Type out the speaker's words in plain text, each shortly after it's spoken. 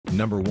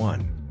Number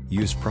 1.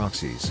 Use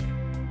proxies.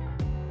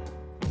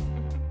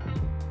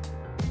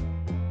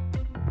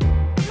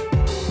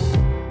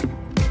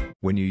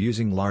 When you're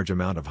using large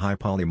amount of high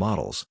poly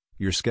models,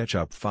 your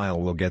Sketchup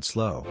file will get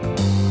slow.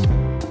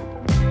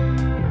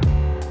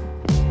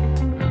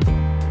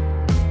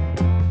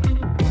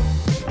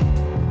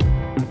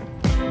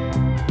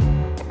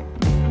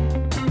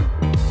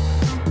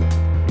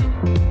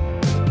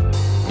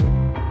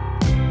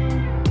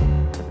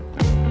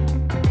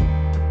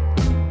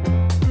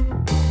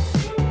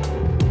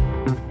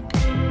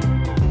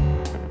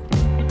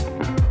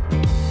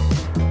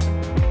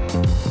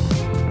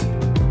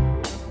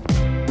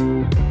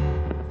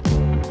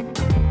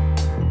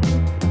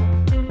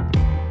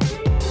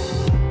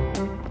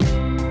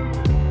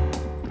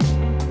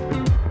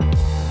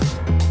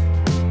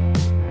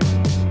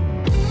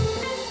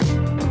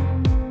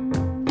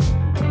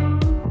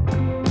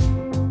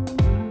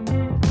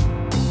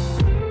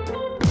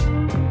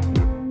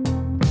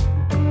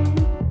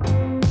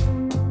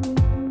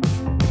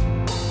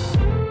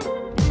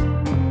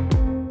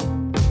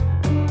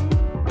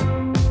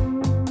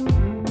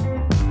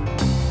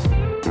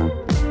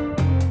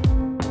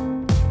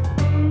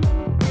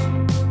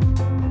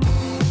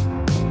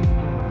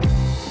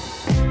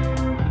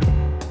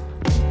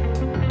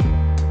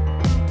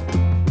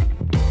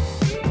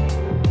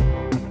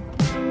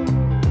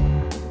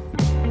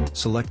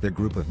 Select the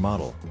group of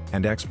model,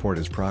 and export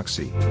as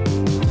proxy.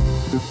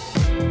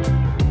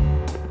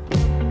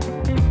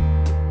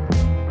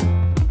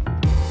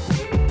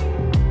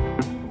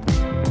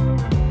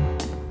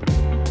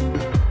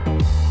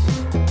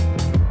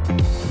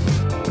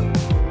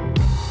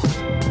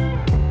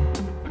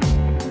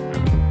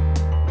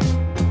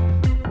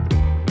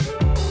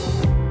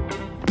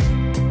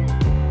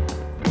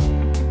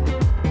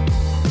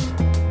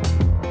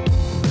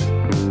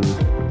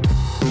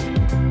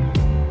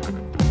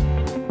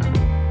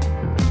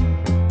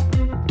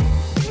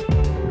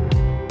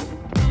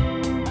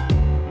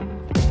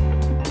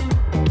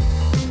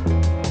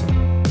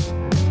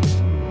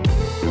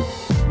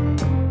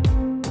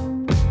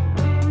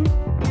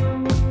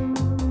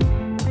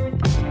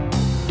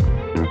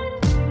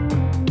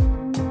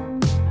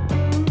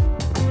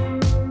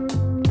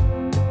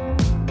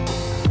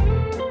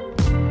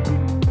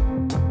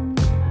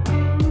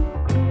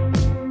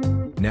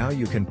 Now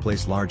you can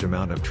place large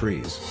amount of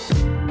trees.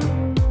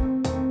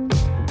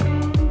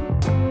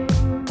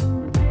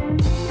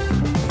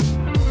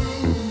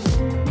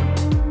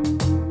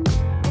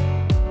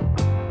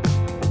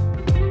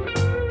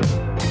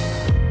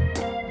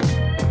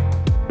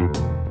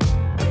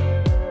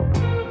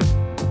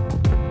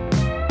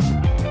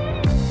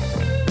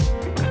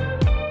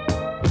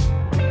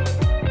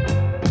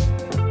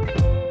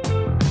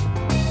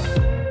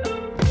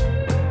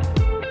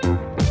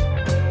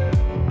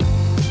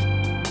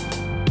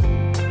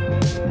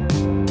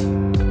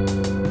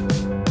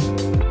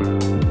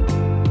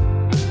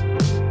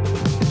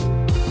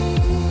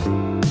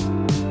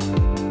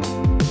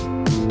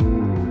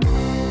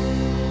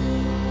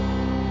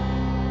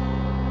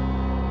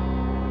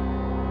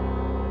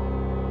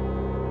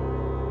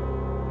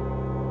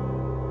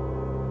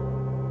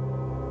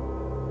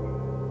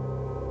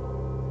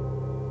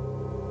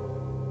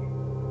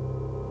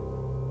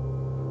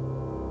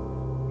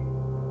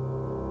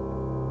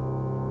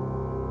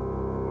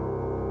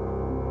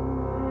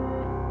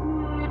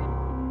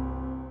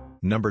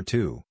 Number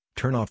 2,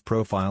 turn off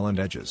profile and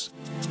edges.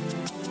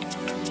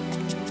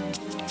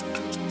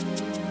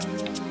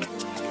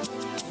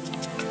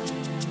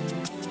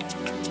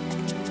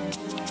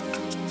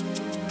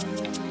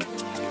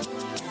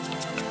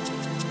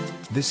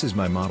 This is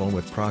my model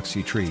with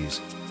proxy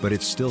trees, but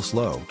it's still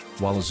slow,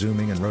 while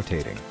zooming and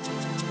rotating.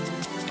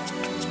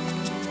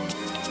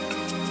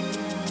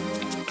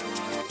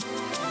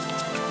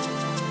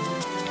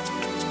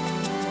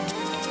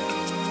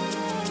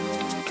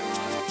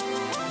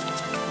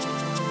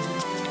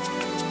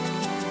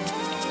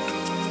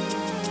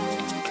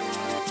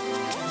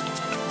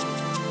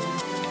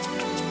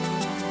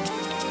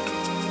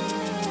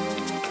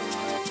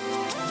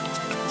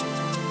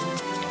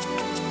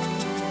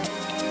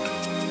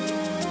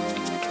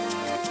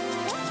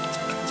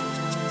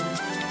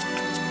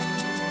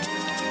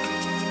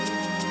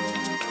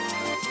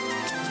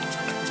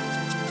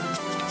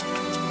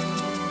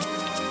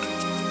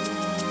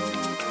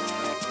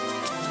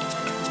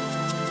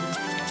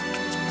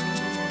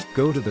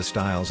 Go to the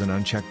styles and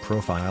uncheck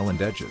profile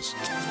and edges.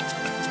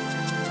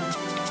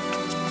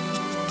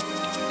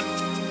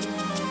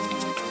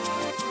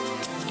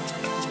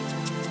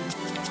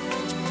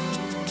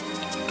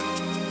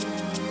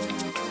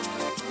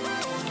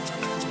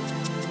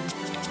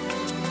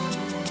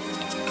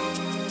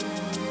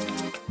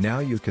 Now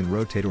you can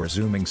rotate or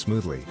zooming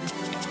smoothly.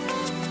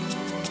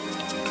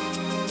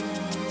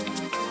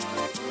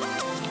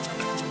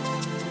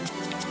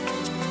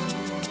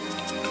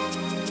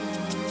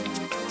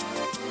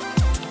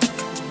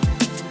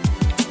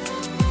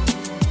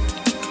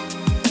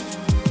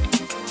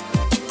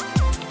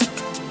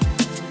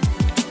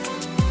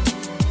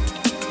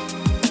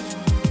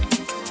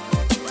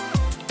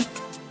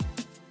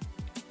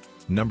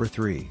 Number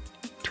 3.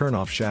 Turn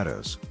off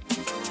shadows.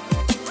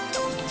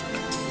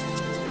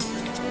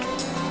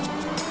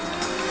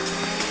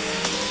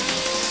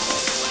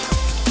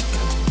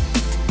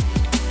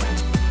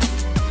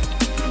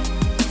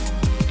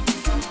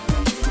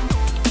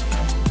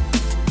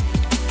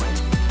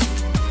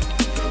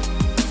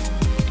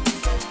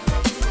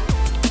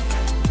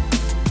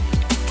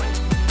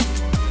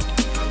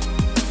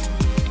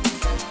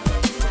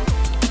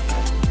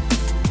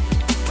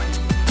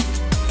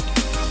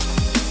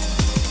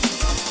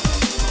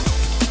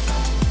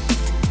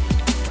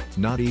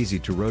 Not easy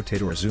to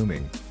rotate or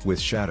zooming with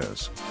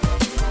shadows.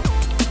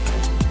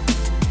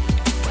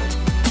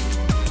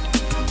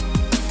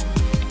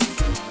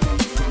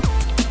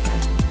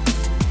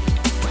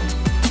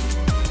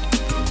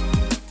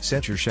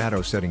 Set your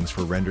shadow settings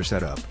for render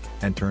setup,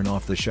 and turn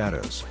off the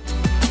shadows.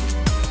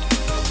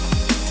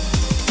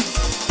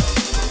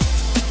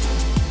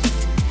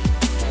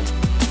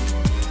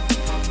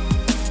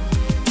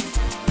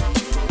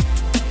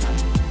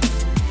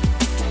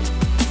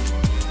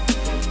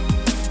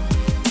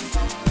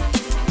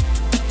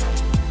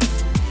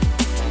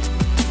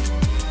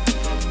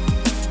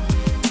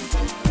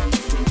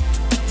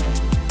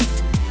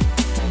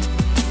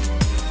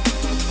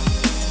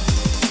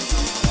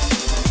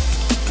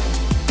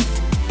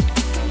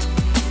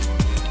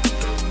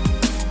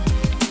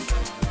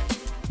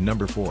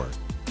 Number 4.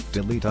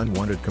 Delete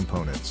unwanted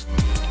components.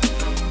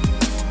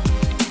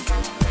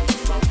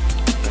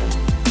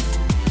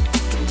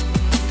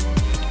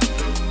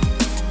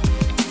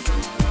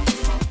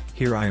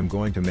 Here I am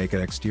going to make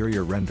an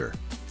exterior render.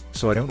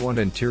 So I don't want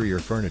interior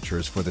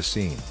furnitures for the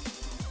scene.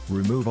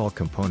 Remove all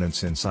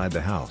components inside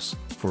the house,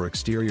 for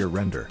exterior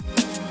render.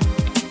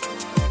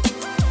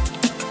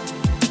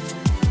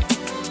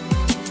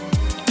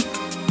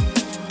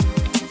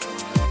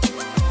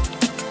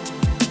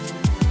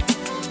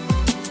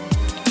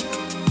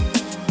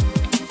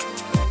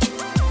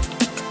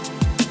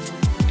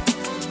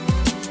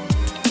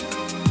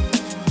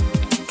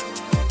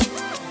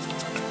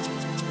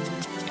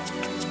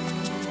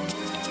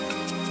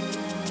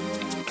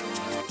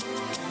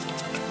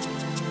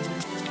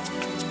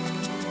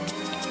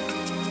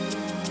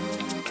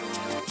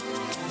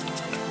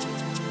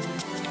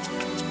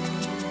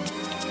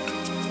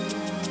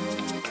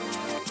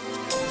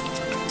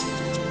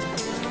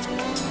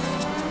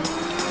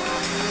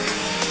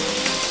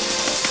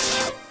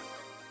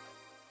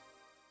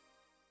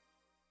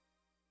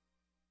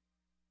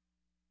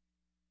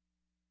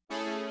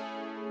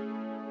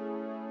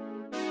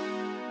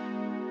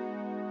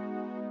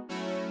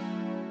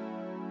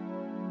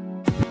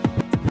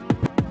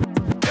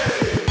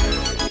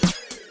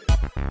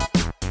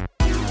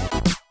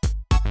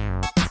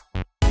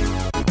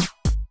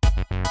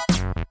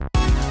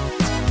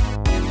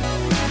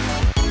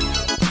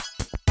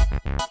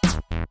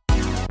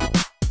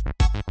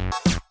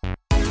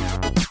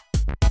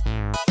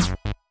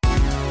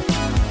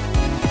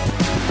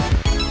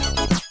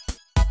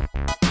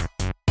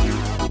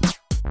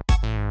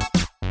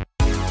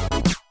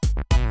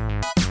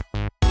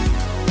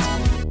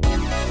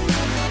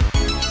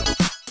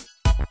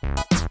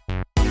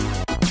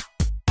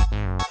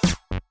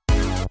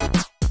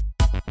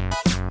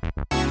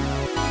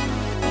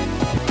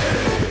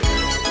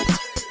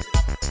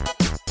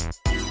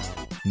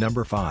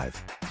 Number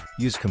 5.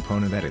 Use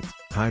component edit,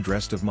 hide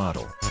rest of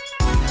model.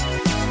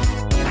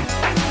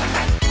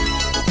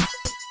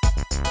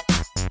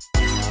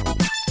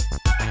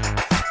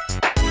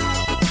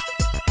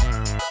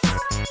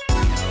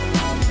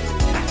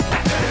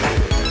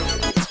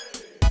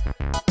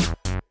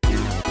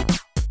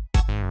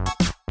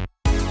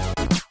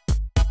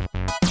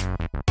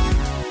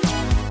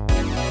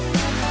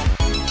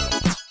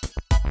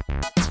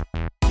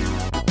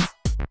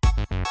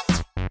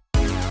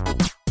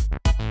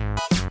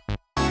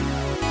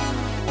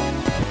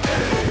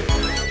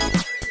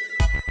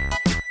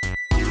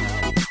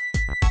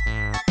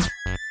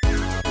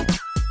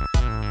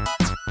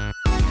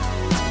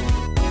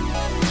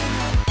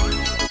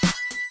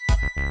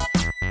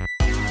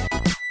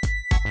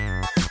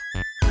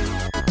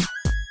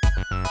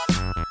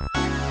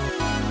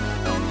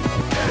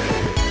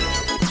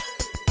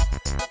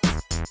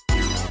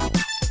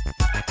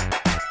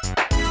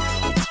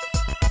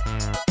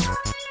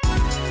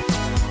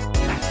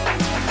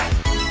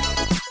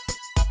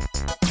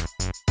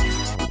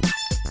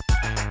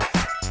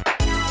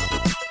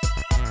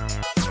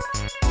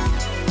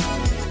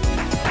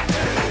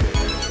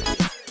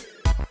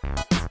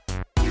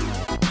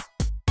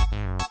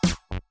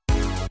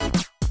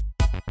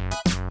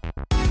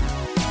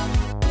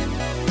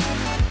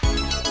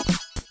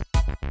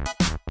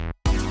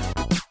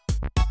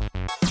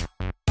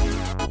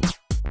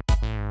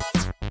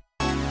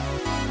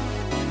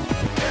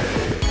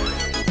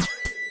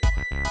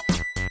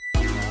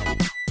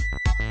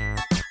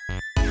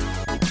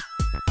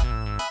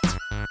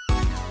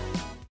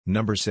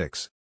 Number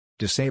 6.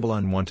 Disable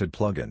unwanted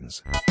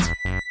plugins.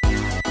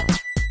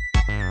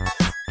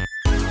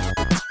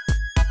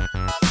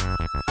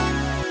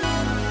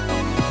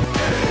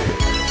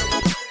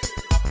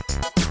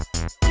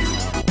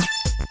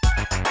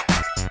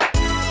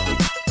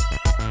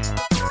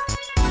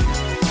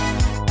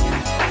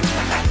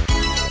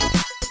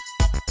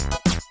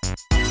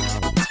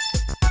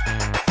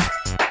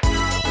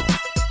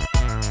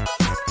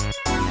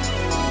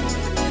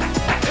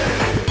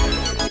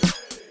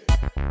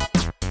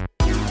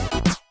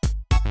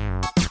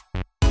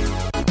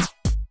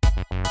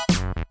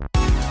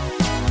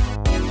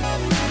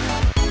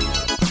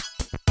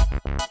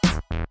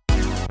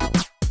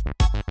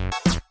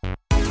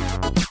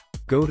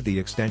 Go to the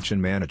Extension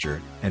Manager,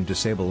 and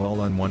disable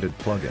all unwanted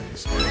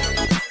plugins.